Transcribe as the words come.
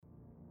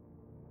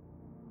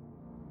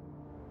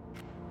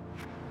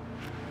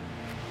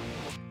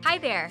Hi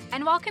there,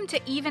 and welcome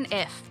to Even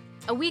If,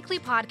 a weekly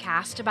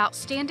podcast about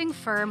standing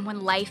firm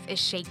when life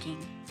is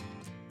shaking.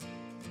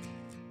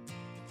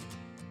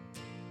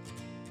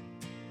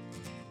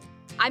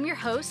 I'm your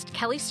host,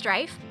 Kelly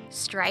Strife.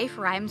 Strife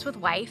rhymes with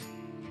wife.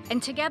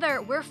 And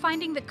together, we're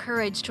finding the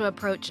courage to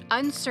approach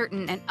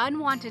uncertain and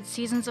unwanted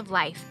seasons of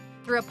life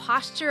through a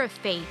posture of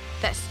faith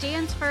that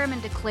stands firm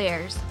and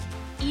declares,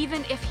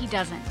 even if he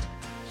doesn't,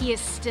 he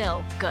is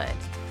still good.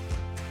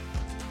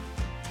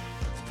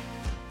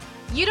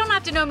 You don't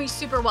have to know me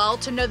super well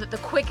to know that the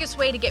quickest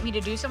way to get me to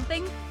do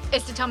something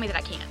is to tell me that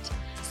I can't.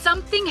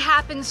 Something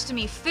happens to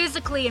me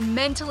physically and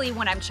mentally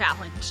when I'm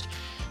challenged.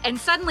 And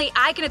suddenly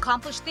I can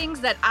accomplish things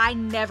that I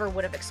never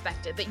would have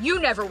expected, that you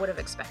never would have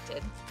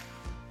expected.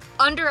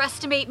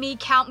 Underestimate me,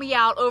 count me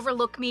out,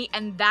 overlook me,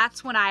 and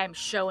that's when I am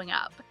showing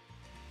up.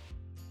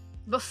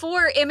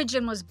 Before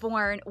Imogen was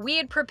born, we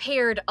had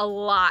prepared a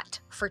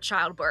lot for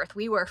childbirth.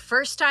 We were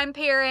first-time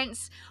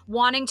parents,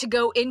 wanting to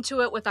go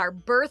into it with our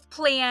birth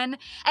plan.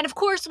 And of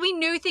course, we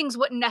knew things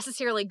wouldn't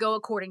necessarily go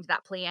according to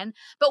that plan,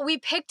 but we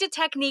picked a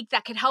technique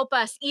that could help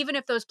us even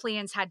if those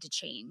plans had to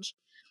change.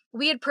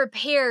 We had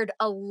prepared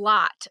a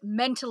lot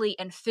mentally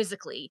and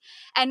physically,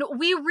 and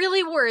we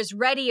really were as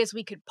ready as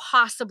we could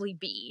possibly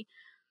be.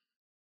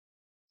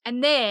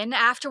 And then,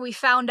 after we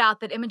found out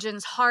that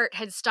Imogen's heart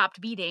had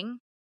stopped beating,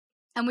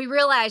 and we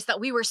realized that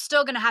we were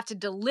still going to have to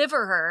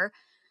deliver her,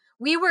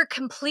 we were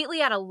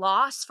completely at a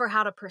loss for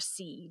how to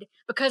proceed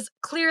because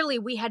clearly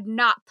we had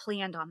not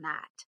planned on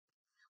that.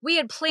 We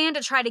had planned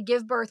to try to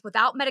give birth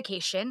without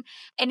medication,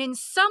 and in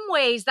some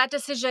ways that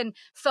decision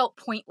felt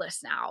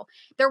pointless now.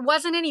 There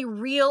wasn't any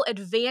real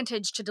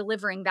advantage to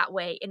delivering that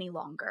way any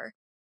longer.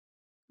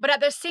 But at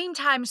the same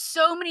time,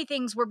 so many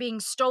things were being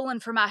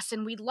stolen from us,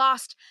 and we'd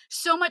lost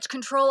so much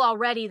control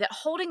already that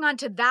holding on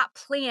to that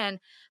plan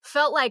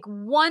felt like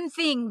one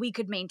thing we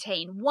could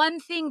maintain, one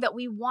thing that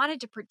we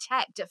wanted to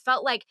protect. It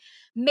felt like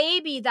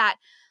maybe that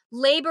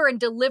labor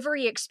and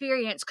delivery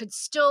experience could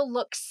still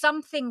look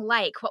something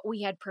like what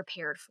we had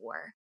prepared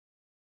for.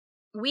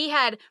 We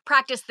had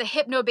practiced the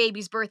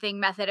hypnobabies birthing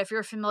method, if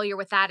you're familiar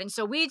with that, and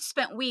so we'd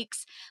spent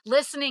weeks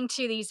listening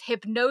to these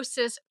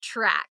hypnosis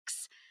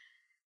tracks.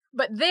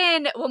 But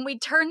then when we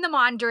turned them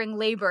on during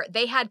labor,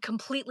 they had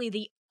completely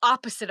the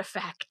opposite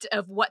effect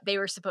of what they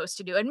were supposed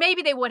to do. And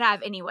maybe they would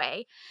have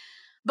anyway.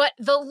 But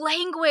the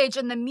language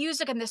and the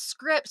music and the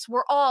scripts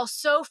were all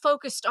so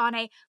focused on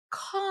a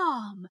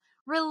calm,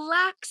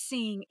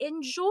 relaxing,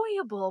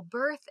 enjoyable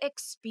birth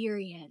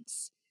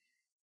experience.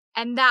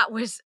 And that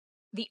was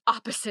the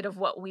opposite of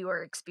what we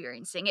were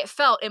experiencing. It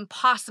felt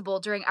impossible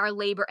during our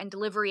labor and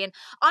delivery. And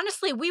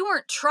honestly, we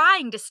weren't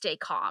trying to stay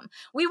calm.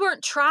 We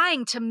weren't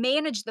trying to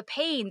manage the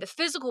pain. The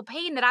physical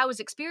pain that I was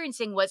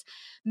experiencing was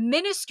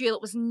minuscule.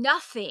 It was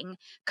nothing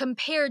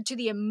compared to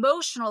the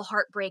emotional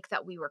heartbreak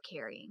that we were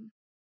carrying.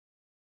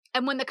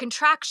 And when the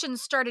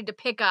contractions started to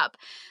pick up,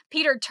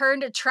 Peter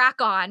turned a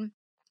track on,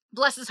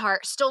 bless his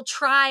heart, still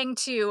trying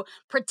to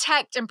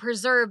protect and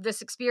preserve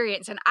this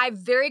experience. And I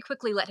very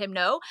quickly let him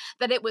know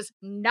that it was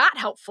not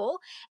helpful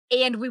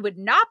and we would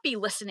not be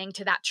listening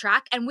to that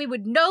track and we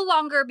would no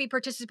longer be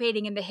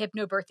participating in the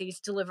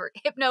hypnobabies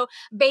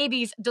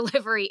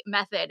delivery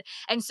method.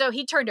 And so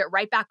he turned it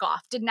right back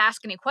off, didn't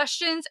ask any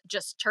questions,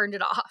 just turned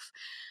it off.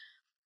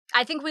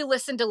 I think we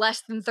listened to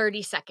less than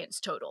 30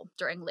 seconds total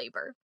during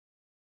labor.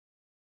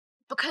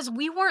 Because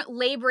we weren't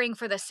laboring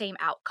for the same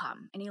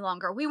outcome any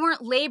longer. We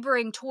weren't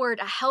laboring toward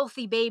a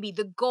healthy baby.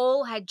 The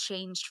goal had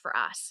changed for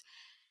us.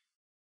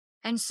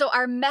 And so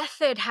our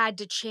method had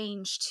to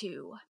change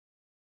too.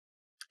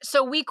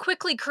 So we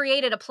quickly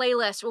created a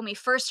playlist when we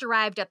first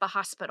arrived at the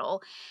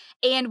hospital.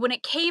 And when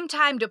it came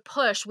time to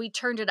push, we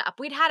turned it up.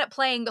 We'd had it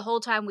playing the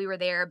whole time we were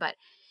there, but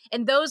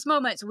in those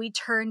moments, we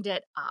turned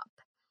it up.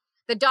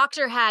 The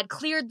doctor had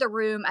cleared the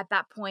room at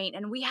that point,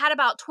 and we had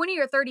about 20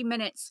 or 30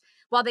 minutes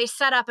while they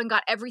set up and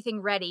got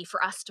everything ready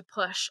for us to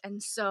push.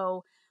 And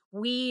so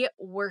we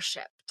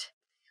worshiped.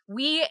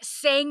 We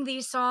sang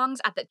these songs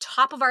at the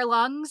top of our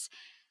lungs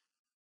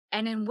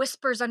and in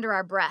whispers under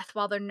our breath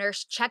while the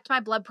nurse checked my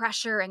blood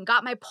pressure and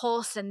got my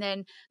pulse and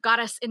then got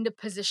us into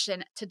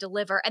position to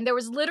deliver. And there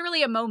was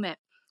literally a moment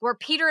where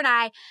Peter and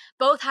I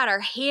both had our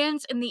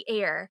hands in the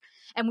air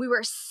and we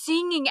were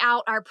singing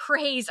out our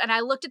praise. And I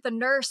looked at the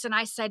nurse and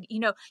I said,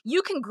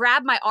 you can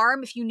grab my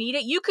arm if you need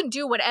it. You can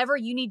do whatever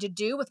you need to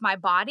do with my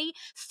body.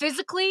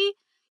 Physically,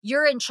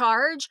 you're in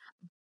charge,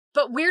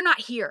 but we're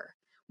not here.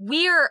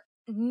 We're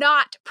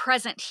not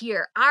present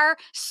here. Our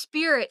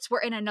spirits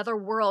were in another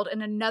world,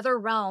 in another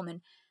realm,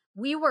 and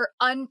we were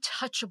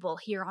untouchable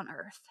here on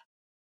earth.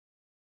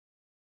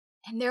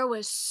 And there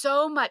was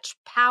so much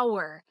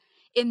power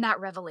in that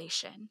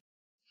revelation.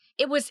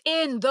 It was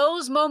in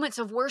those moments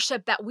of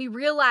worship that we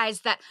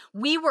realized that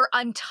we were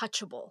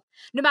untouchable.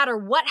 No matter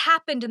what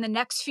happened in the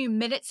next few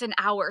minutes and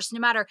hours,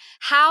 no matter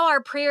how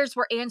our prayers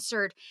were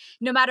answered,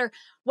 no matter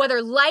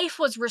whether life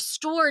was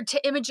restored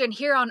to Imogen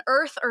here on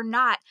earth or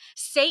not,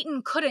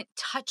 Satan couldn't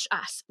touch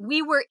us.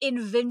 We were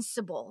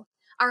invincible.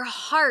 Our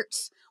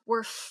hearts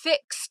were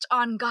fixed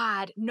on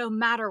God no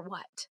matter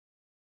what.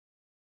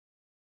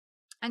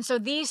 And so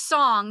these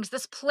songs,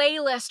 this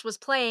playlist was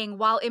playing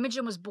while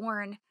Imogen was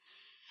born.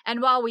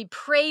 And while we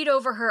prayed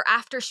over her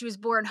after she was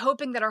born,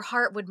 hoping that her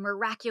heart would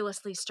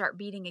miraculously start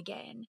beating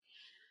again.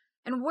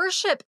 And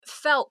worship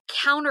felt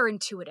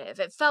counterintuitive.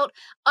 It felt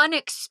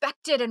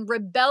unexpected and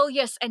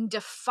rebellious and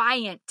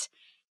defiant.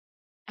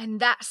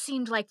 And that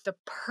seemed like the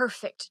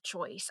perfect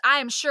choice. I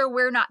am sure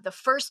we're not the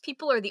first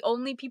people or the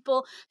only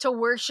people to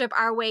worship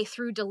our way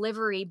through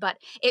delivery, but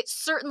it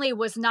certainly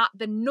was not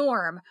the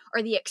norm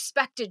or the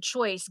expected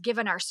choice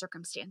given our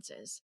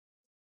circumstances.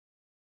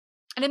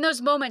 And in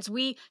those moments,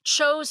 we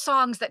chose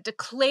songs that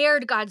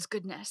declared God's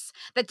goodness,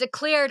 that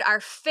declared our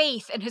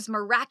faith in his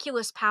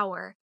miraculous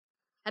power,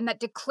 and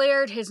that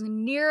declared his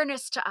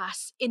nearness to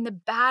us in the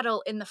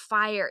battle, in the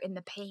fire, in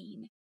the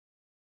pain.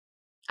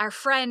 Our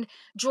friend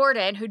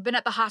Jordan, who'd been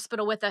at the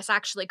hospital with us,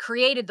 actually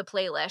created the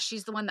playlist.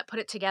 She's the one that put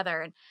it together.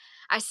 And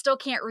I still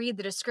can't read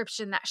the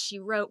description that she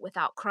wrote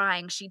without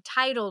crying. She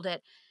titled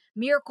it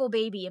Miracle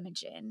Baby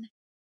Imogen.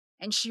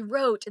 And she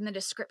wrote in the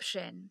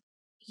description,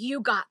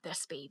 "You got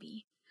this,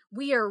 baby.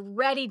 We are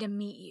ready to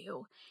meet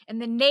you. In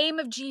the name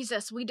of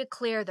Jesus, we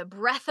declare the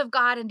breath of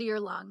God into your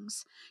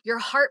lungs, your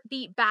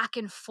heartbeat back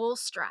in full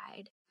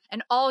stride,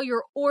 and all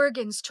your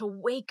organs to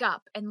wake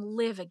up and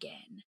live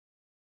again."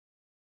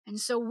 And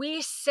so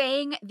we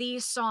sang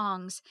these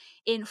songs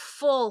in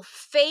full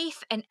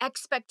faith and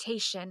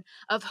expectation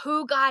of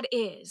who God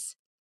is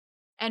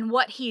and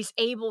what he's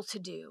able to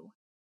do.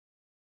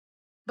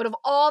 But of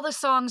all the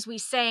songs we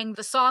sang,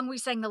 the song we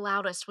sang the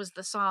loudest was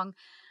the song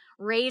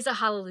Raise a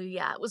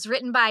Hallelujah. It was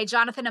written by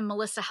Jonathan and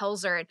Melissa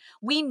Helzer, and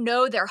we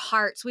know their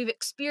hearts. We've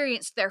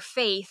experienced their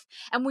faith,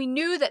 and we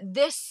knew that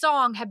this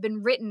song had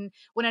been written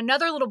when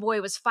another little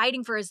boy was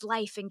fighting for his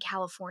life in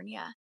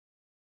California.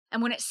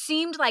 And when it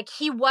seemed like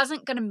he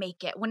wasn't going to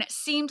make it, when it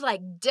seemed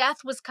like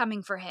death was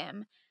coming for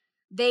him,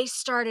 they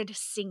started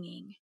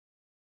singing,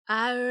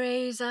 I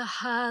raise a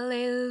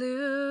hallelujah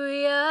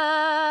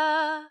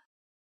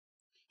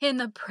in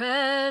the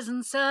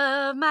presence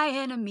of my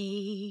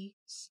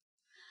enemies.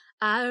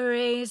 I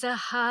raise a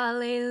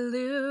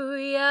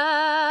hallelujah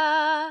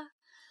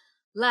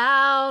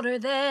louder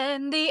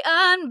than the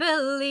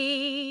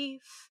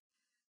unbelief.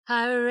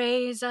 I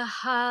raise a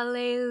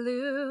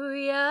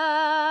hallelujah.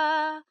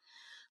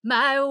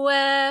 My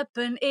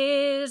weapon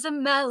is a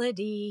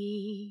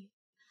melody.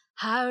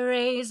 I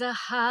raise a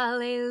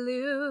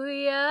hallelujah.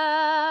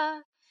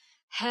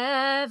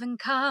 Heaven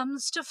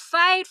comes to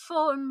fight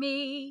for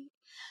me.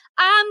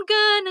 I'm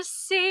gonna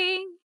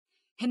sing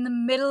in the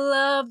middle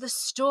of the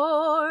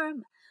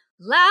storm.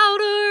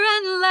 Louder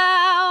and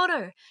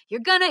louder, you're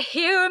gonna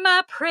hear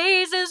my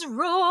praises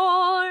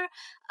roar.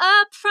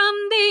 Up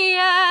from the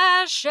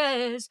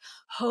ashes,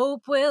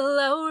 hope will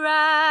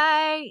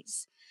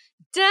arise.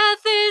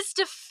 Death is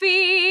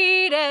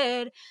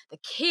defeated, the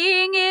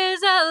King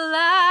is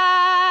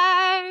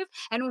alive.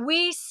 And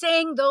we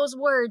sang those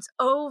words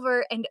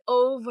over and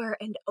over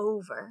and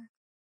over.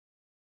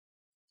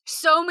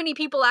 So many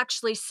people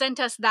actually sent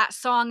us that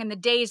song in the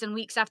days and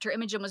weeks after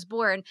Imogen was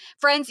born.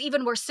 Friends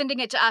even were sending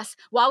it to us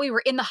while we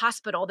were in the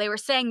hospital. They were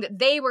saying that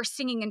they were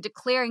singing and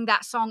declaring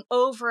that song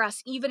over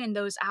us even in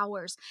those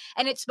hours.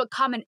 And it's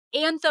become an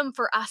anthem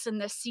for us in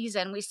this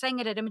season. We sang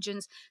it at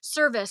Imogen's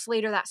service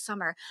later that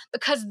summer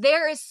because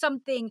there is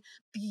something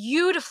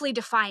beautifully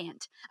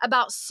defiant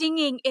about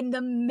singing in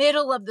the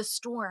middle of the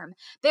storm.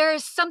 There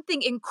is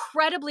something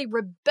incredibly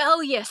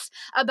rebellious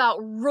about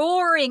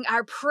roaring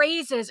our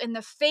praises in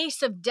the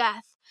face of death.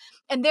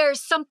 And there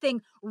is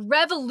something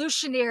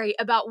revolutionary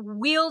about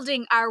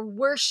wielding our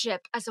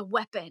worship as a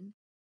weapon.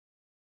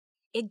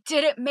 It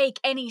didn't make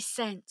any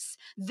sense.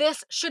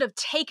 This should have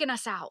taken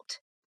us out.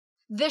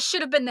 This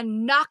should have been the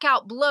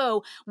knockout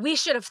blow. We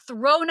should have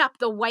thrown up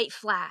the white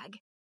flag.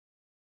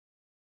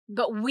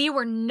 But we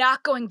were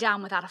not going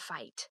down without a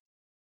fight.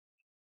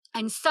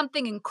 And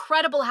something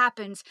incredible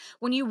happens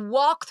when you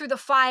walk through the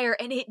fire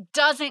and it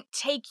doesn't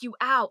take you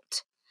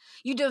out.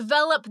 You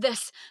develop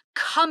this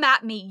come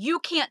at me, you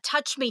can't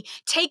touch me,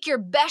 take your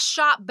best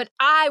shot, but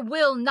I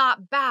will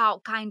not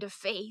bow kind of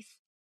faith.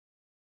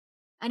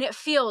 And it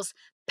feels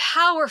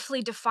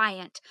powerfully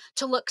defiant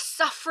to look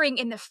suffering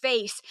in the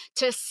face,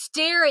 to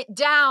stare it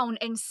down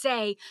and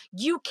say,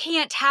 you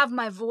can't have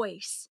my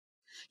voice.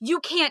 You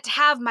can't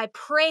have my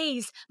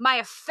praise, my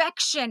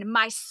affection,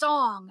 my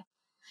song.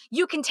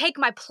 You can take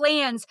my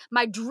plans,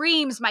 my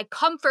dreams, my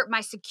comfort,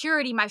 my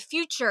security, my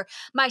future,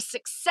 my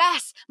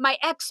success, my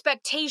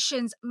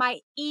expectations, my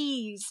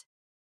ease.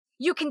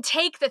 You can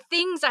take the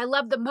things I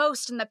love the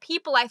most and the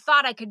people I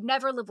thought I could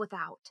never live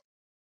without.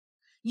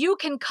 You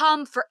can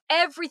come for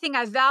everything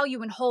I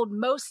value and hold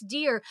most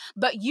dear,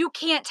 but you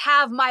can't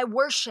have my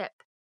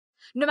worship.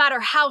 No matter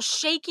how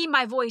shaky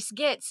my voice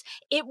gets,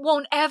 it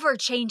won't ever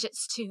change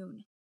its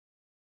tune.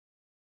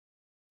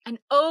 And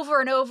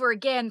over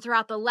again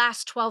throughout the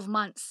last 12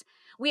 months,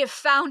 we have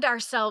found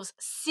ourselves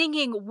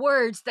singing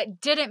words that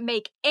didn't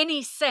make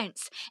any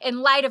sense in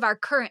light of our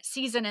current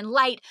season, in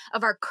light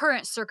of our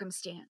current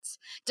circumstance,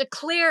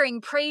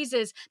 declaring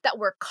praises that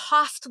were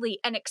costly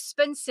and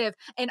expensive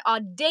and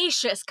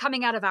audacious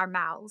coming out of our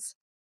mouths.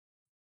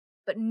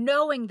 but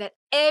knowing that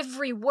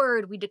every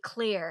word we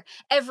declare,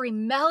 every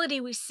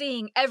melody we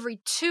sing, every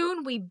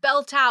tune we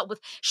belt out with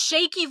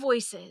shaky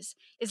voices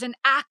is an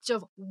act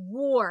of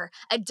war,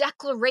 a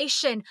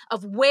declaration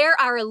of where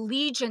our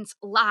allegiance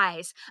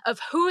lies, of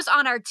who's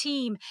on our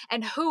team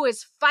and who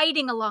is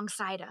fighting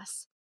alongside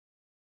us.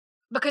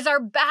 Because our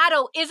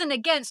battle isn't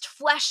against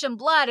flesh and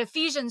blood.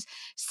 Ephesians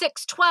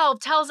 6:12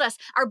 tells us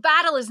our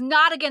battle is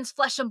not against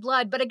flesh and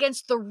blood, but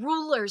against the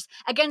rulers,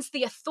 against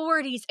the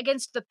authorities,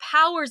 against the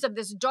powers of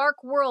this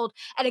dark world,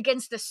 and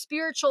against the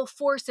spiritual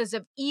forces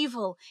of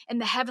evil in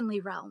the heavenly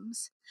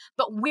realms.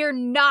 But we're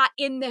not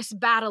in this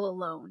battle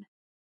alone.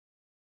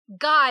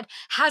 God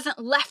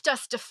hasn't left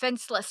us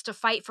defenseless to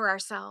fight for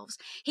ourselves.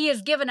 He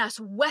has given us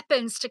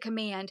weapons to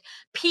command,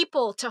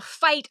 people to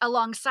fight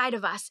alongside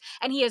of us,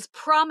 and He has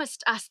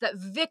promised us that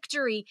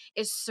victory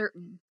is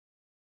certain.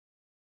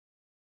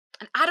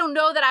 And I don't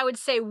know that I would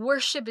say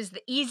worship is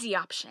the easy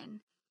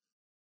option.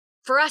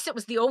 For us, it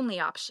was the only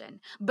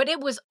option, but it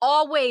was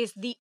always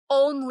the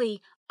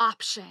only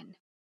option.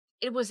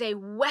 It was a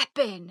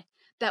weapon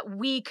that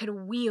we could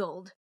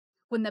wield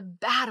when the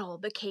battle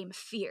became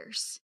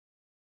fierce.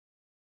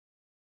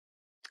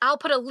 I'll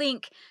put a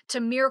link to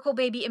Miracle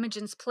Baby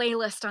Imogen's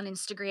playlist on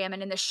Instagram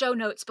and in the show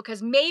notes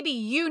because maybe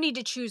you need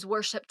to choose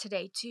worship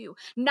today too.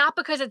 Not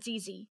because it's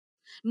easy,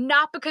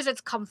 not because it's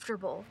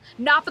comfortable,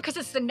 not because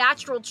it's the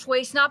natural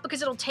choice, not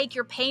because it'll take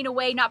your pain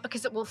away, not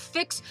because it will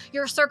fix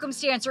your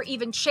circumstance or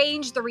even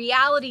change the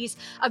realities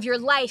of your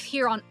life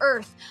here on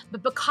earth,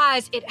 but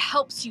because it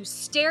helps you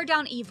stare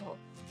down evil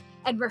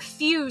and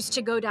refuse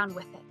to go down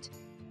with it,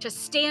 to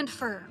stand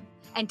firm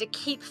and to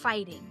keep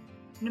fighting,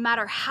 no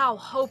matter how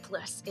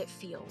hopeless it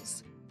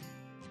feels.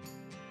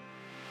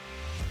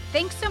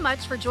 Thanks so much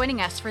for joining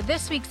us for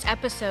this week's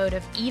episode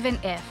of Even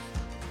If.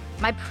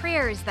 My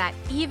prayer is that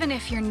even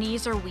if your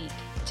knees are weak,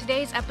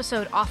 today's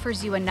episode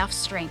offers you enough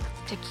strength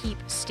to keep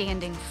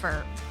standing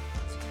firm.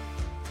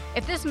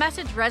 If this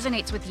message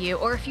resonates with you,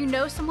 or if you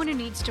know someone who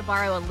needs to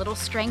borrow a little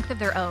strength of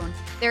their own,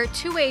 there are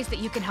 2 ways that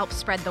you can help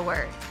spread the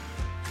word.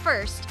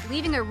 First,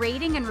 leaving a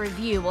rating and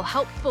review will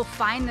help people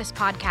find this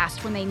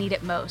podcast when they need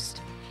it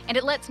most. And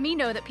it lets me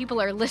know that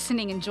people are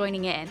listening and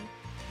joining in.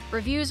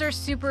 Reviews are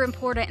super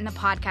important in the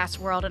podcast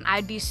world, and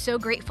I'd be so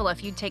grateful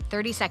if you'd take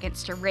 30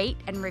 seconds to rate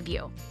and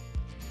review.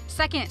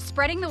 Second,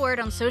 spreading the word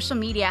on social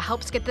media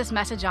helps get this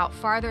message out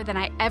farther than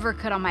I ever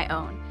could on my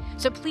own.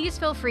 So please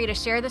feel free to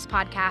share this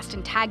podcast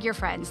and tag your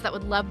friends that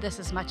would love this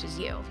as much as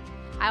you.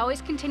 I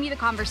always continue the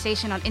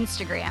conversation on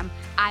Instagram.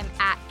 I'm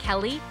at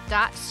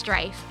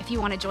kelly.strife if you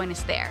want to join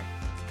us there.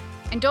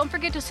 And don't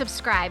forget to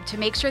subscribe to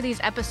make sure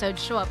these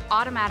episodes show up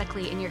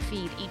automatically in your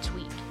feed each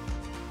week.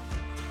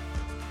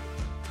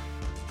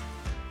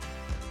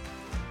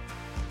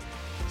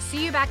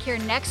 See you back here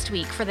next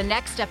week for the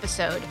next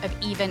episode of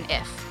Even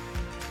If.